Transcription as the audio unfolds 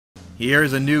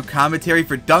Here's a new commentary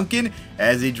for Duncan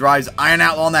as he drives Iron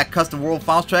Outlaw on that custom world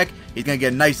finals track. He's going to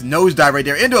get a nice nosedive right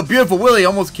there into a beautiful wheelie.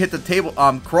 Almost hit the table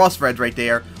crossthreads right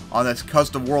there on this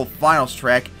custom world finals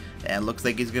track. And looks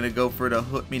like he's going to go for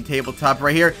the tabletop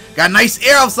right here. Got a nice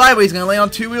air outside, but he's going to land on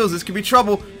two wheels. This could be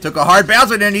trouble. Took a hard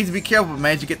bounce right there. Needs to be careful, but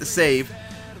managed to get the save.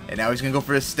 And now he's going to go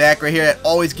for the stack right here. That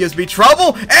always gives me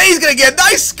trouble. And he's going to get a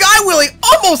nice sky wheelie.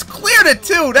 Almost cleared it,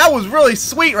 too. That was really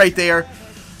sweet right there.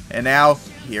 And now,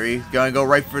 here he's going to go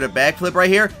right for the backflip right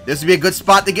here. This would be a good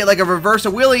spot to get like a reverse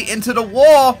wheelie into the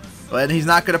wall. But he's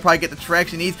not going to probably get the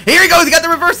traction he needs. Here he goes. He got the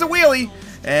reverse wheelie.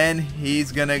 And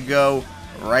he's going to go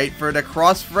right for the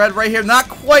cross thread right here. Not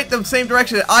quite the same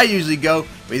direction that I usually go.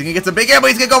 But he's going to get some big air.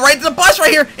 But he's going to go right into the bus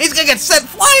right here. He's going to get sent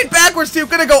flying backwards too.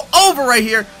 Going to go over right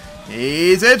here.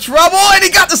 He's in trouble. And he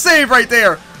got the save right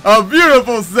there. A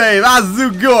beautiful save.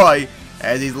 Azugoi.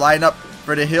 As he's lining up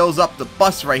for the hills up the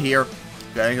bus right here.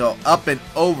 Going to go up and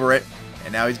over it.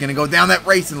 And now he's going to go down that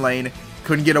racing lane.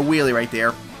 Couldn't get a wheelie right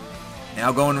there.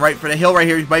 Now going right for the hill right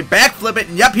here. He might backflip it.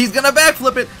 And yep, he's going to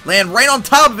backflip it. Land right on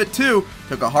top of it too.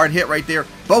 Took a hard hit right there.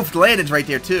 Both landings right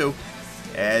there too.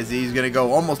 As he's going to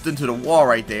go almost into the wall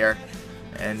right there.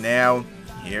 And now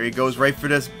here he goes right for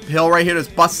this hill right here. This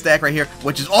bus stack right here.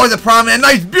 Which is always a problem. And a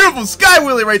nice beautiful sky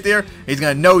wheelie right there. He's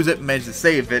going to nose it and manage to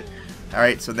save it.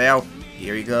 Alright, so now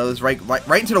here he goes right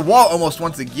into the wall almost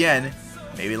once again.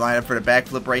 Maybe line up for the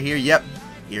backflip right here. Yep.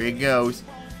 Here he goes.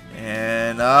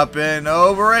 And up and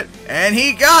over it. And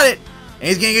he got it. And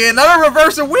he's going to get another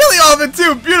reversal wheelie off it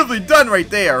too. Beautifully done right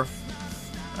there.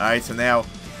 Alright, so now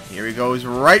here he goes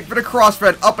right for the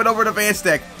crossthread. Up and over the van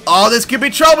stack. Oh, this could be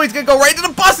trouble. He's going to go right to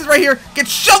the buses right here. Get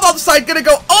shoved off the side. Going to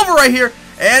go over right here.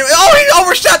 And oh, he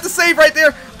overshot the save right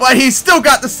there. But he still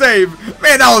got the save.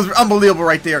 Man, that was unbelievable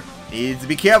right there. He needs to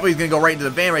be careful. He's going to go right into the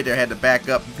van right there. Had to back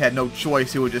up. Had no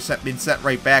choice. He would have just been sent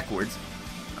right backwards.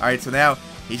 Alright, so now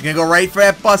he's going to go right for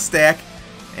that bus stack.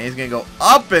 And he's going to go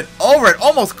up and over it.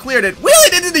 Almost cleared it.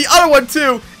 Wheelied into the other one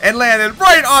too. And landed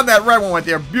right on that red one right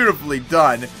there. Beautifully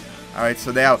done. Alright,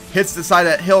 so now hits the side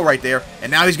of that hill right there.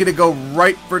 And now he's going to go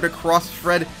right for the cross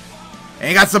thread. And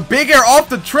he got some big air off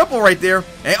the triple right there.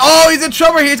 And oh, he's in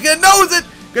trouble here. He's going to nose it.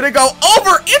 Gonna go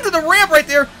over into the ramp right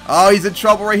there. Oh, he's in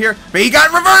trouble right here. But he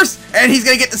got in reverse. And he's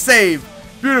gonna get the save.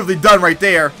 Beautifully done right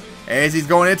there. As he's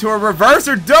going into a reverse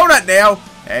or donut now.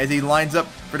 As he lines up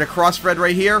for the cross thread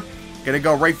right here. Gonna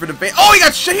go right for the base. Oh, he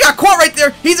got caught right there.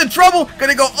 He's in trouble.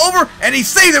 Gonna go over. And he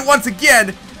saves it once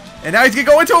again. And now he's gonna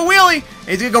go into a wheelie.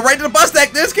 He's gonna go right to the bus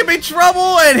stack. This could be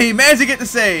trouble. And he managed to get the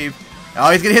save. Oh,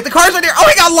 he's gonna hit the cars right there. Oh,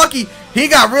 he got lucky. He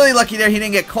got really lucky there. He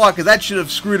didn't get caught because that should have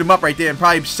screwed him up right there and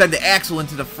probably send the axle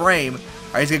into the frame.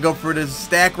 Alright, he's going to go for this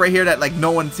stack right here that like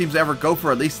no one seems to ever go for,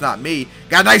 at least not me.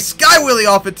 Got a nice sky wheelie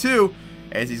off it too.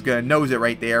 As he's going to nose it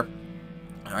right there.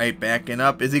 Alright, backing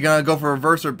up. Is he going to go for a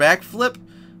reverse or backflip?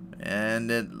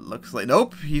 And it looks like,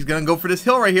 nope. He's going to go for this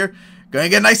hill right here. Gonna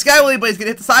get a nice sky wheelie, but he's gonna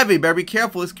hit the side of it. Better be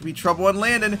careful. This could be trouble on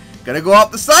landing. Gonna go off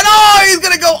the side. Oh, he's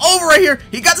gonna go over right here.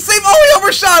 He got the same. Oh, he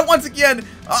overshot once again.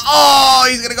 Oh,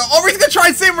 he's gonna go over. He's gonna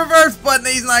try the same reverse, but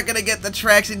he's not gonna get the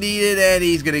traction needed, and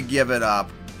he's gonna give it up.